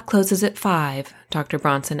 The lab closes at 5, Dr.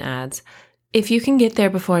 Bronson adds. If you can get there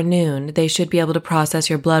before noon, they should be able to process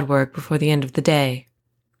your blood work before the end of the day.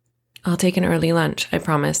 I'll take an early lunch, I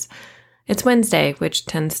promise. It's Wednesday, which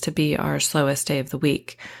tends to be our slowest day of the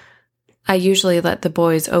week. I usually let the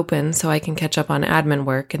boys open so I can catch up on admin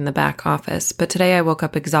work in the back office, but today I woke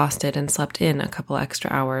up exhausted and slept in a couple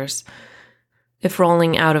extra hours. If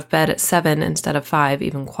rolling out of bed at 7 instead of 5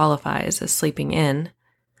 even qualifies as sleeping in.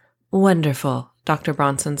 Wonderful, Dr.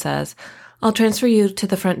 Bronson says. I'll transfer you to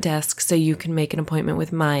the front desk so you can make an appointment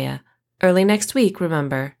with Maya. Early next week,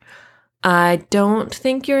 remember. I don't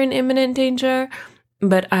think you're in imminent danger,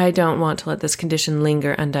 but I don't want to let this condition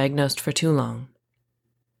linger undiagnosed for too long.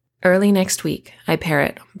 Early next week, I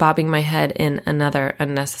parrot, bobbing my head in another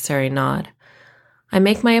unnecessary nod. I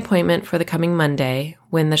make my appointment for the coming Monday,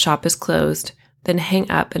 when the shop is closed, then hang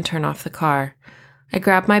up and turn off the car. I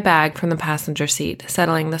grab my bag from the passenger seat,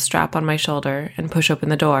 settling the strap on my shoulder, and push open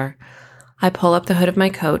the door. I pull up the hood of my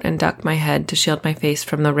coat and duck my head to shield my face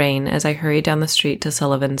from the rain as I hurry down the street to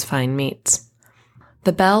Sullivan's Fine Meats.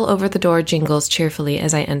 The bell over the door jingles cheerfully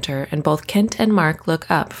as I enter, and both Kent and Mark look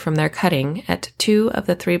up from their cutting at 2 of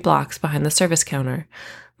the 3 blocks behind the service counter,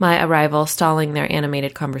 my arrival stalling their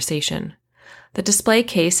animated conversation. The display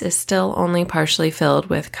case is still only partially filled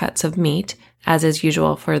with cuts of meat, as is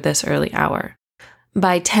usual for this early hour.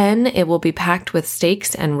 By 10, it will be packed with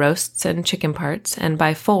steaks and roasts and chicken parts, and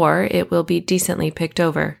by 4, it will be decently picked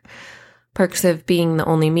over. Perks of being the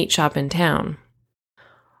only meat shop in town.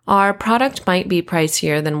 Our product might be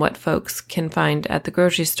pricier than what folks can find at the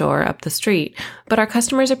grocery store up the street, but our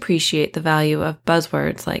customers appreciate the value of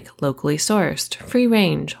buzzwords like locally sourced,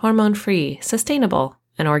 free-range, hormone-free, sustainable,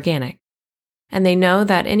 and organic. And they know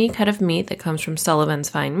that any cut of meat that comes from Sullivan's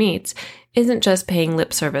Fine Meats isn't just paying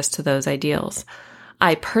lip service to those ideals.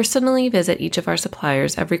 I personally visit each of our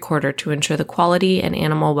suppliers every quarter to ensure the quality and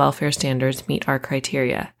animal welfare standards meet our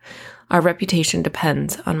criteria. Our reputation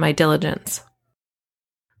depends on my diligence.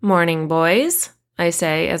 Morning, boys, I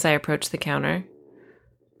say as I approach the counter.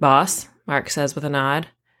 Boss, Mark says with a nod.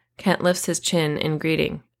 Kent lifts his chin in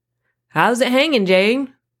greeting. How's it hanging,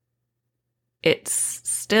 Jane? It's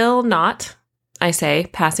still not, I say,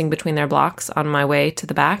 passing between their blocks on my way to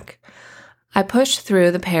the back. I push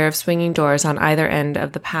through the pair of swinging doors on either end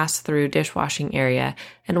of the pass-through dishwashing area,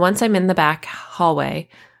 and once I'm in the back hallway,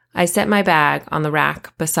 I set my bag on the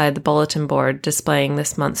rack beside the bulletin board displaying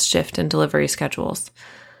this month's shift and delivery schedules.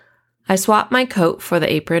 I swap my coat for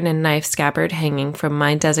the apron and knife scabbard hanging from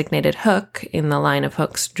my designated hook in the line of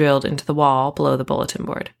hooks drilled into the wall below the bulletin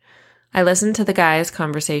board. I listen to the guys'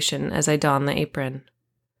 conversation as I don the apron.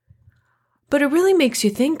 But it really makes you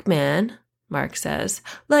think, man, Mark says.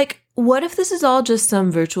 Like, what if this is all just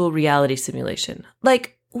some virtual reality simulation?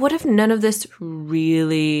 Like, what if none of this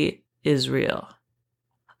really is real?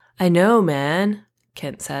 I know, man,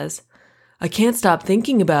 Kent says. I can't stop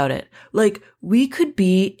thinking about it. Like, we could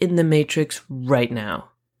be in the Matrix right now.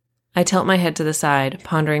 I tilt my head to the side,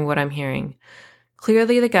 pondering what I'm hearing.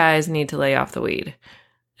 Clearly, the guys need to lay off the weed.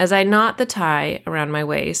 As I knot the tie around my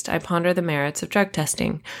waist, I ponder the merits of drug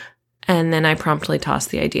testing, and then I promptly toss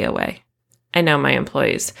the idea away. I know my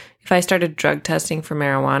employees. If I started drug testing for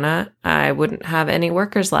marijuana, I wouldn't have any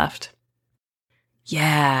workers left.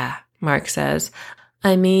 Yeah, Mark says.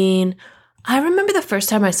 I mean, I remember the first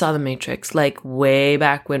time I saw The Matrix, like way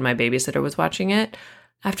back when my babysitter was watching it.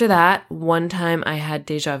 After that, one time I had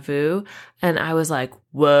deja vu, and I was like,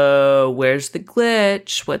 whoa, where's the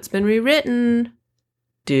glitch? What's been rewritten?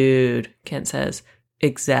 Dude, Kent says,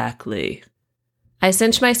 exactly. I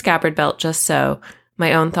cinch my scabbard belt just so,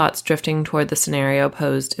 my own thoughts drifting toward the scenario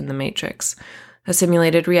posed in The Matrix, a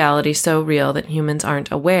simulated reality so real that humans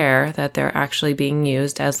aren't aware that they're actually being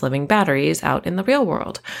used as living batteries out in the real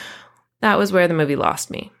world. That was where the movie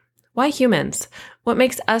lost me. Why humans? What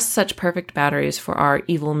makes us such perfect batteries for our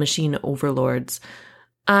evil machine overlords?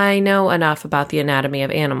 I know enough about the anatomy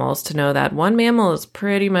of animals to know that one mammal is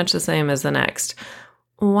pretty much the same as the next.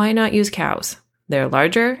 Why not use cows? They're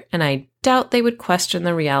larger, and I doubt they would question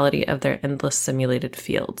the reality of their endless simulated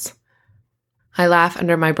fields. I laugh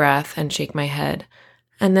under my breath and shake my head,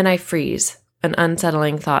 and then I freeze, an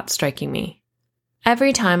unsettling thought striking me.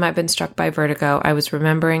 Every time I've been struck by vertigo, I was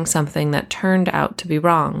remembering something that turned out to be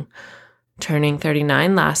wrong. Turning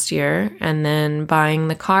 39 last year, and then buying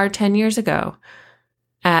the car 10 years ago.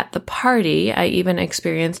 At the party, I even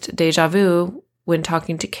experienced deja vu when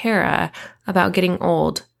talking to Kara about getting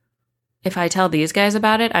old. If I tell these guys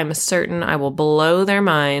about it, I'm certain I will blow their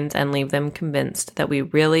minds and leave them convinced that we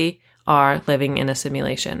really are living in a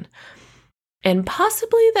simulation. And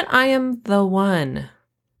possibly that I am the one.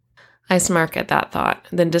 I smirk at that thought,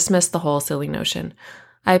 then dismiss the whole silly notion.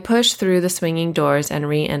 I push through the swinging doors and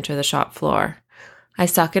re-enter the shop floor. I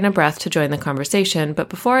suck in a breath to join the conversation, but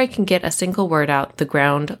before I can get a single word out, the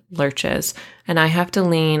ground lurches, and I have to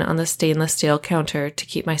lean on the stainless steel counter to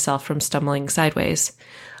keep myself from stumbling sideways.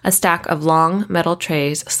 A stack of long metal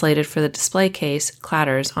trays slated for the display case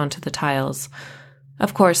clatters onto the tiles.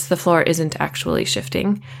 Of course, the floor isn't actually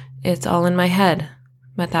shifting. It's all in my head,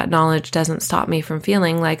 but that knowledge doesn't stop me from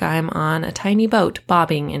feeling like I'm on a tiny boat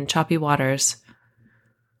bobbing in choppy waters.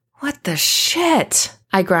 What the shit?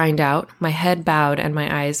 I grind out, my head bowed and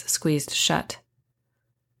my eyes squeezed shut.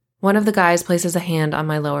 One of the guys places a hand on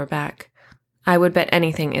my lower back. I would bet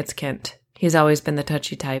anything it's Kent. He's always been the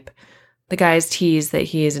touchy type. The guys tease that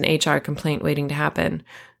he is an HR complaint waiting to happen.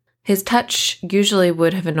 His touch usually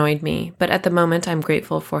would have annoyed me, but at the moment I'm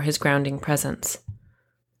grateful for his grounding presence.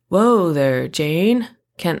 "Whoa there, Jane,"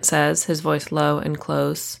 Kent says, his voice low and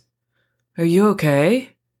close. "Are you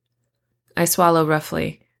okay?" I swallow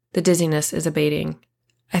roughly. The dizziness is abating.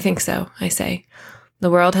 "I think so," I say. The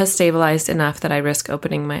world has stabilized enough that I risk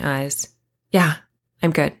opening my eyes. "Yeah,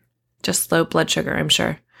 I'm good. Just low blood sugar, I'm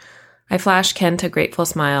sure." I flash Kent a grateful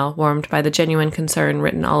smile, warmed by the genuine concern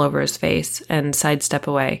written all over his face, and sidestep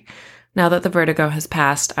away. Now that the vertigo has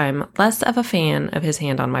passed, I'm less of a fan of his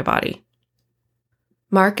hand on my body.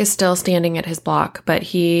 Mark is still standing at his block, but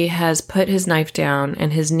he has put his knife down,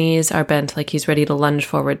 and his knees are bent like he's ready to lunge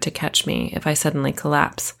forward to catch me if I suddenly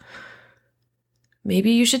collapse.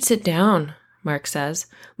 "Maybe you should sit down," Mark says.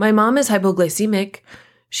 "My mom is hypoglycemic.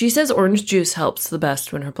 She says orange juice helps the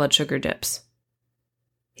best when her blood sugar dips."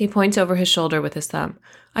 He points over his shoulder with his thumb.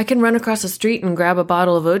 "I can run across the street and grab a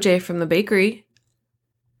bottle of OJ from the bakery."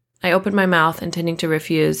 I open my mouth, intending to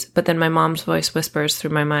refuse, but then my mom's voice whispers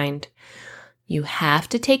through my mind. "You have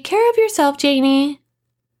to take care of yourself, Janie."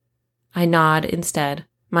 I nod instead,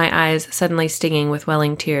 my eyes suddenly stinging with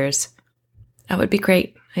welling tears. "That would be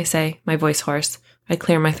great," I say, my voice hoarse. I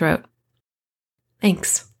clear my throat.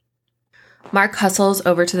 "Thanks." Mark hustles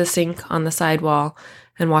over to the sink on the side wall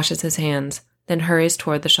and washes his hands, then hurries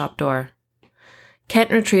toward the shop door.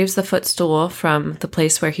 Kent retrieves the footstool from the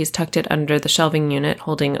place where he's tucked it under the shelving unit,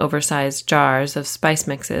 holding oversized jars of spice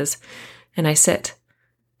mixes, and I sit.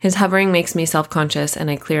 His hovering makes me self-conscious, and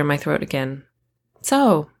I clear my throat again.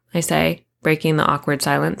 "So," I say, breaking the awkward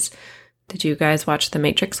silence, "did you guys watch The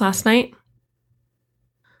Matrix last night?"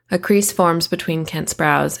 A crease forms between Kent's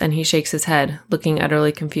brows, and he shakes his head, looking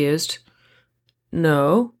utterly confused.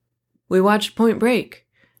 "No. We watched Point Break.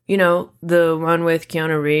 You know, the one with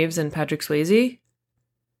Keanu Reeves and Patrick Swayze?"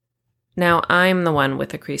 Now I'm the one with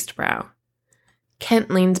the creased brow. Kent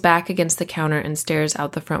leans back against the counter and stares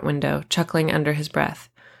out the front window, chuckling under his breath.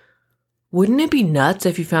 "Wouldn't it be nuts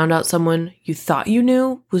if you found out someone you thought you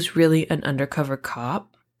knew was really an undercover cop?"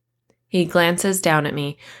 He glances down at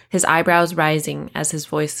me, his eyebrows rising as his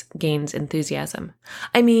voice gains enthusiasm.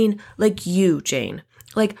 "I mean, like you, Jane.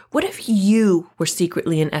 Like, what if you were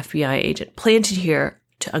secretly an FBI agent planted here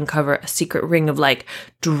to uncover a secret ring of, like,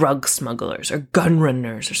 drug smugglers or gun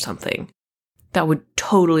runners or something? That would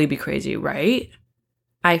totally be crazy, right?"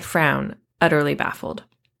 I frown, utterly baffled.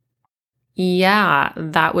 "Yeah,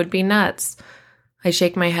 that would be nuts." I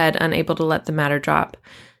shake my head, unable to let the matter drop.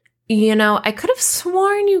 "You know, I could have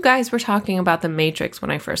sworn you guys were talking about The Matrix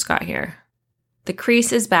when I first got here." The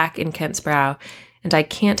crease is back in Kent's brow, and I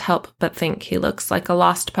can't help but think he looks like a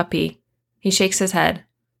lost puppy. He shakes his head.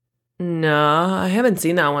 "No, I haven't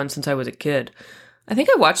seen that one since I was a kid. I think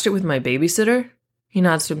I watched it with my babysitter." He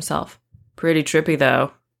nods to himself. "Pretty trippy,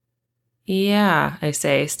 though." "Yeah," I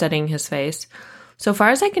say, studying his face. So far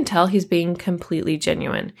as I can tell, he's being completely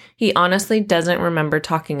genuine. He honestly doesn't remember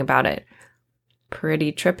talking about it.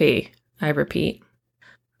 "Pretty trippy," I repeat.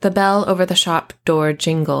 The bell over the shop door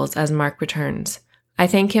jingles as Mark returns. I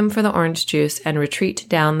thank him for the orange juice and retreat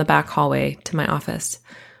down the back hallway to my office.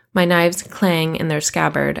 My knives clang in their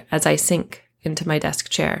scabbard as I sink into my desk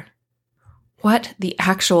chair. "What the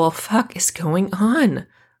actual fuck is going on?"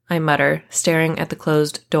 I mutter, staring at the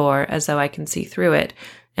closed door as though I can see through it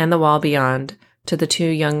and the wall beyond to the two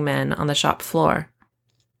young men on the shop floor.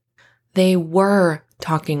 They were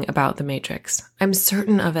talking about The Matrix. I'm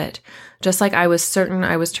certain of it. Just like I was certain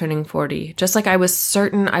I was turning 40. Just like I was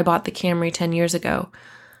certain I bought the Camry 10 years ago.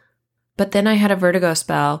 But then I had a vertigo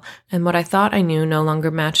spell, and what I thought I knew no longer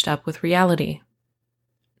matched up with reality.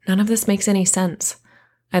 None of this makes any sense.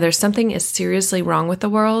 Either something is seriously wrong with the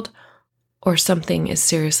world, or something is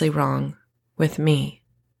seriously wrong with me.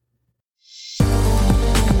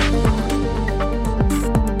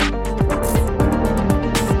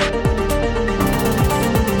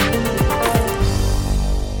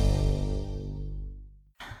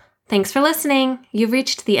 Thanks for listening. You've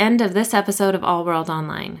reached the end of this episode of All World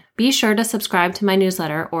Online. Be sure to subscribe to my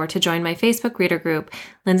newsletter or to join my Facebook reader group,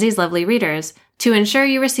 Lindsay's Lovely Readers, to ensure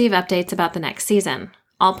you receive updates about the next season.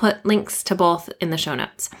 I'll put links to both in the show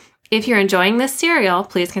notes. If you're enjoying this serial,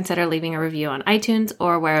 please consider leaving a review on iTunes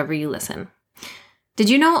or wherever you listen. Did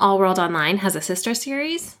you know All World Online has a sister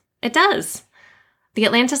series? It does. The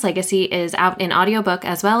Atlantis Legacy is out in audiobook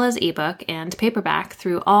as well as ebook and paperback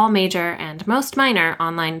through all major and most minor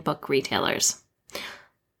online book retailers.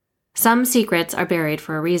 Some secrets are buried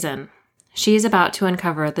for a reason. She's about to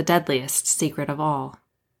uncover the deadliest secret of all.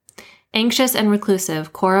 Anxious and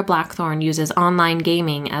reclusive, Cora Blackthorne uses online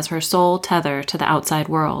gaming as her sole tether to the outside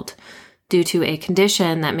world. Due to a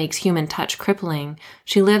condition that makes human touch crippling,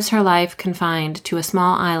 she lives her life confined to a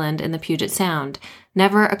small island in the Puget Sound,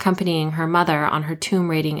 never accompanying her mother on her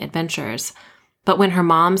tomb-raiding adventures. But when her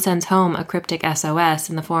mom sends home a cryptic SOS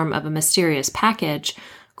in the form of a mysterious package,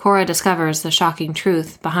 Cora discovers the shocking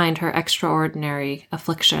truth behind her extraordinary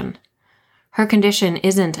affliction. Her condition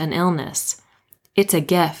isn't an illness. It's a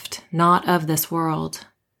gift, not of this world.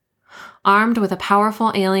 Armed with a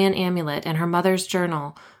powerful alien amulet and her mother's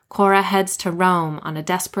journal, Cora heads to Rome on a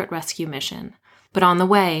desperate rescue mission. But on the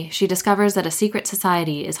way, she discovers that a secret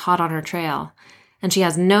society is hot on her trail, and she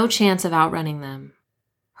has no chance of outrunning them.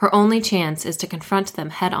 Her only chance is to confront them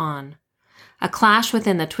head-on. A clash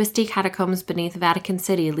within the twisty catacombs beneath Vatican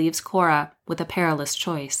City leaves Cora with a perilous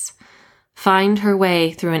choice. Find her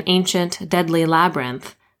way through an ancient, deadly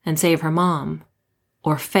labyrinth and save her mom,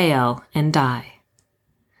 or fail and die.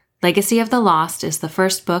 Legacy of the Lost is the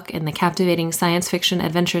first book in the captivating science fiction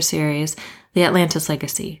adventure series, The Atlantis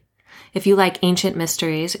Legacy. If you like ancient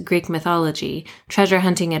mysteries, Greek mythology, treasure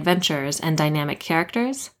hunting adventures, and dynamic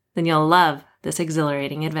characters, then you'll love this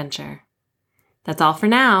exhilarating adventure. That's all for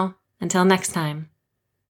now. Until next time.